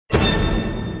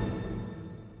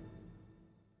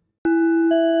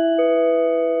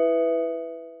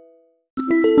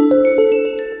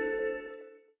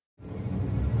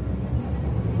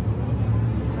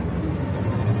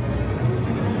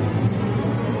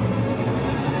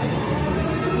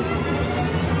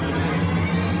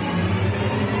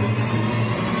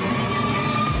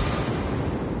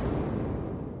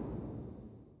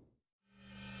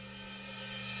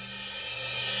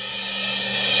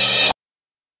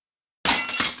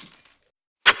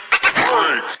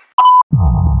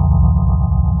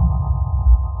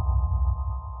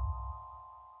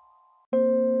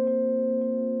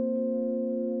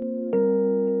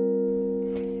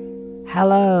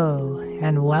Hello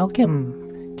and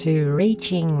welcome to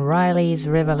Reaching Riley's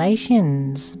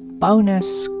Revelations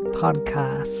bonus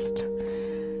podcast.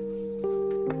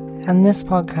 In this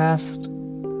podcast,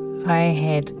 I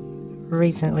had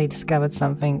recently discovered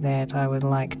something that I would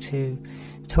like to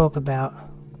talk about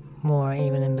more,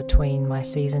 even in between my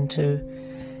season 2.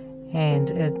 And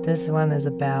this one is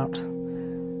about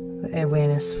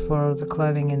awareness for the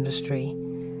clothing industry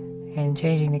and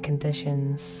changing the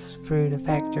conditions through the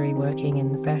factory working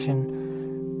in the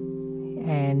fashion.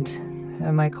 And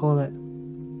I might call it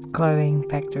clothing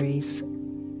factories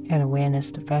and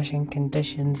awareness to fashion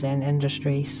conditions and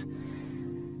industries.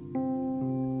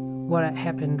 What had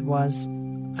happened was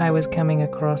I was coming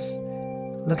across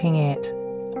looking at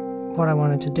what I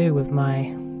wanted to do with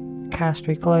my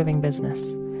castry clothing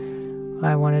business.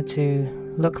 I wanted to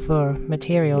look for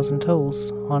materials and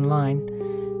tools online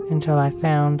until I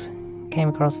came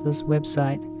across this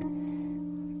website,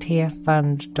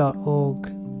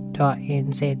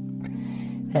 tearfund.org.nz.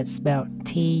 That's spelled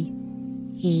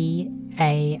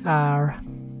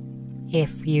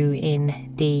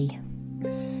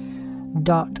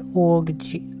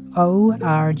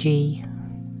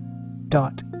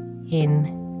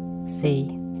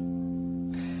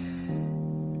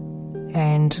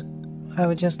And I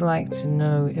would just like to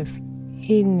know if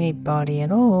anybody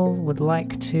at all would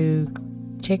like to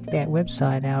check that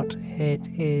website out. It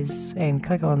is, and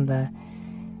click on a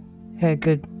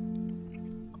good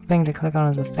thing to click on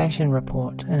is a fashion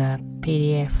report in a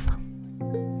PDF.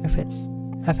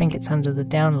 I think it's under the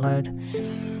download.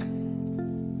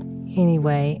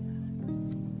 Anyway,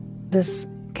 this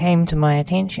came to my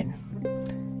attention,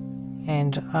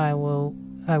 and I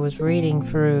was reading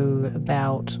through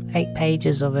about 8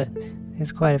 pages of it.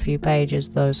 There's quite a few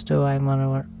pages, those two. I want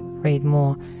to read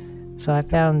more. So I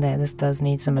found that this does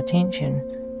need some attention.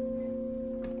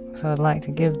 So I'd like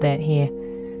to give that here.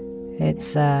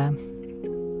 It's from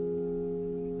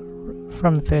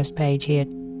the first page here.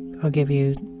 I'll give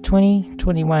you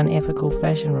 2021 Ethical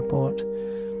Fashion Report.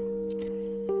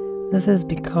 This is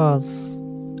because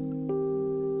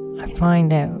I find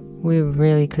that we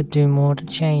really could do more to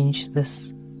change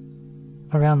this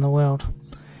around the world.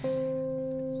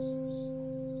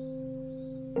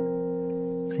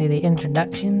 See, the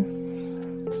introduction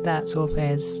starts off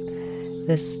as,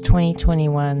 this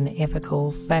 2021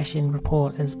 Ethical Fashion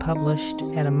Report is published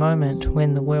at a moment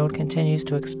when the world continues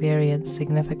to experience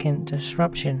significant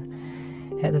disruption.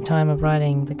 At the time of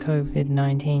writing, the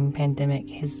COVID-19 pandemic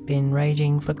has been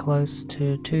raging for close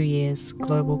to 2 years.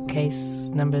 Global case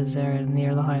numbers are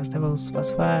near the highest levels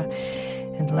thus far,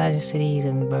 and the largest cities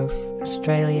in both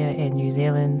Australia and New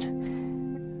Zealand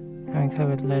are in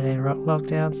COVID-related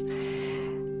lockdowns.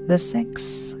 The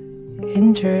 6th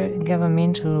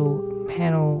Intergovernmental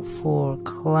Panel for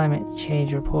Climate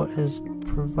Change report has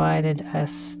provided a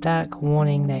stark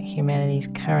warning that humanity's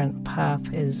current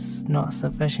path is not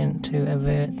sufficient to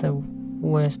avert the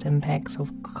worst impacts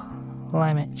of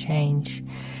climate change.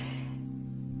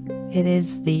 It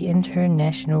is the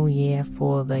International Year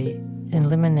for the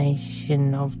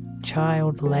Elimination of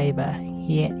Child Labour,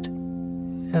 yet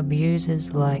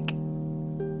abuses like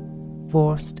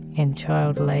forced and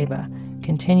child labour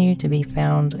continue to be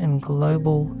found in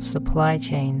global supply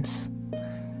chains.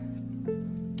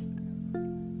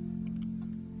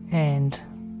 And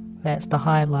that's the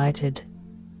highlighted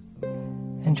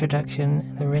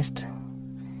introduction. The rest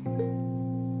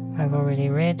I've already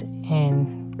read,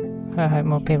 and I hope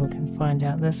more people can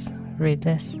read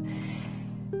this.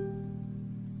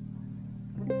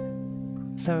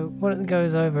 So what it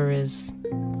goes over is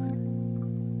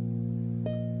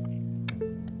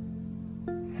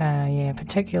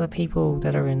particular people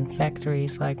that are in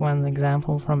factories, like one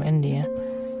example from India.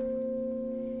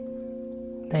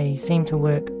 They seem to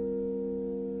work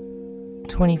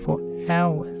 24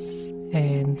 hours,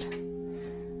 and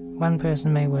one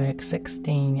person may work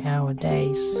 16-hour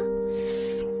days.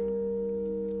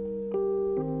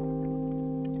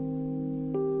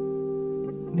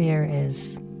 There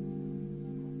is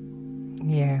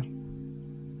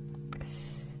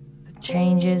the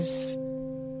changes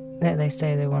that they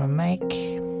say they want to make.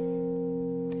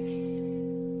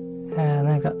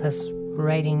 They've got this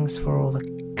ratings for all the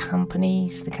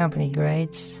companies, the company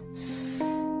grades.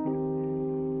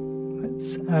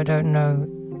 I don't know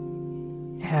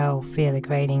how fair the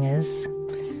grading is.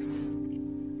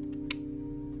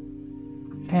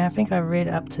 And I think I read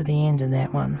up to the end of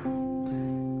that one.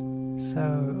 So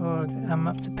I'm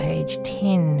up to page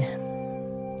 10.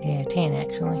 Yeah, 10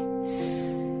 actually.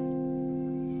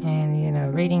 And,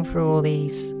 reading through all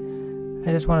these,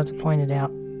 I just wanted to point it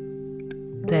out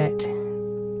that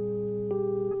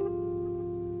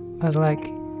I'd like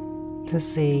to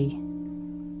see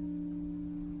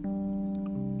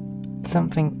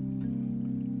something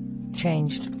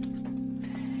changed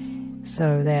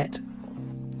so that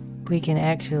we can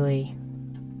actually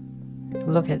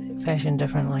look at fashion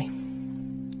differently.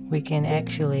 We can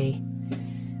actually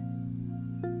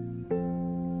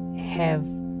have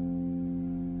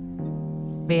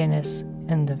fairness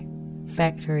in the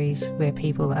factories where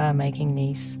people are making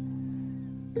these.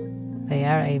 They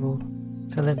are able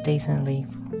to live decently,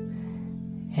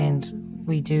 and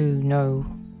we do know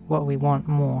what we want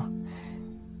more.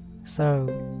 So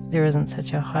there isn't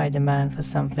such a high demand for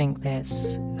something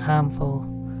that's harmful,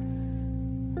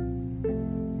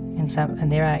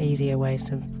 and there are easier ways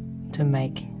to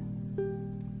make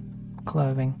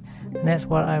clothing. And that's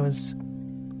what I was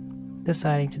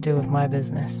deciding to do with my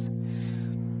business.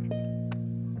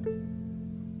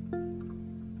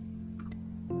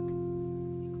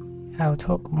 I'll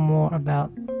talk more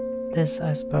about this,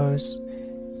 I suppose,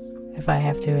 if I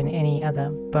have to, in any other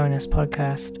bonus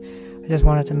podcast. I just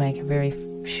wanted to make a very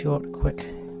short, quick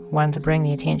one to bring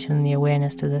the attention and the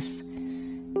awareness to this,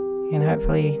 and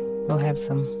hopefully we'll have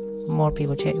some more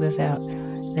people check this out.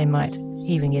 They might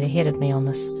even get ahead of me on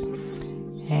this,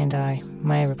 and I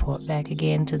may report back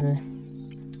again to the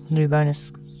new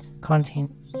bonus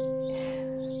content.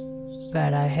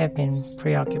 But I have been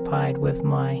preoccupied with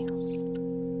my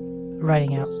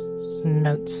writing out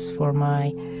notes for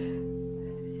my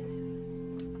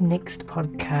next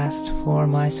podcast for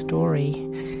my story,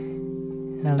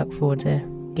 and I look forward to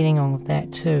getting on with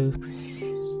that too.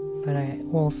 But I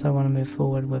also want to move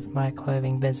forward with my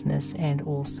clothing business and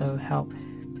also help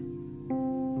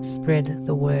spread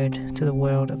the word to the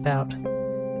world about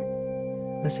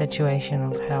the situation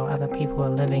of how other people are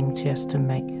living just to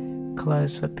make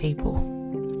clothes for people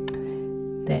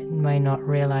that may not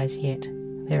realize yet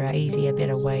there are easier,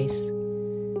 better ways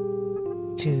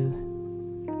to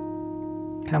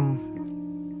come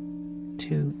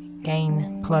to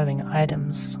gain clothing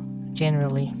items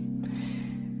generally.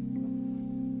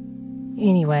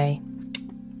 Anyway,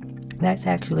 that's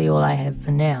actually all I have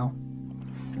for now.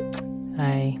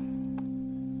 I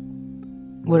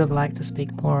would have liked to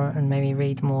speak more and maybe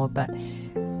read more, but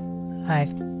I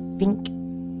think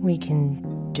we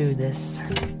can do this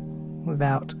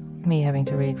without me having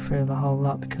to read through the whole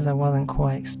lot, because I wasn't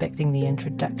quite expecting the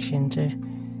introduction to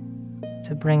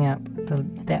bring up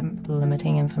that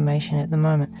limiting information at the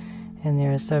moment, and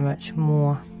there is so much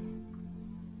more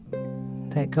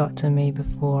that got to me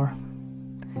before.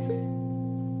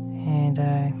 And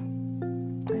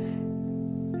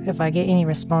if I get any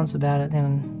response about it,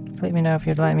 then let me know if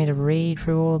you'd like me to read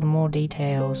through all the more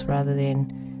details rather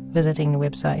than visiting the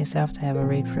website yourself to have a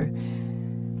read through.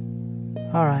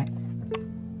 Alright,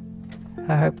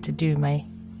 I hope to may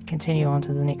continue on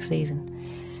to the next season.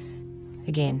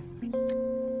 Again,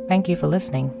 thank you for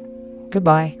listening.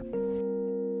 Goodbye.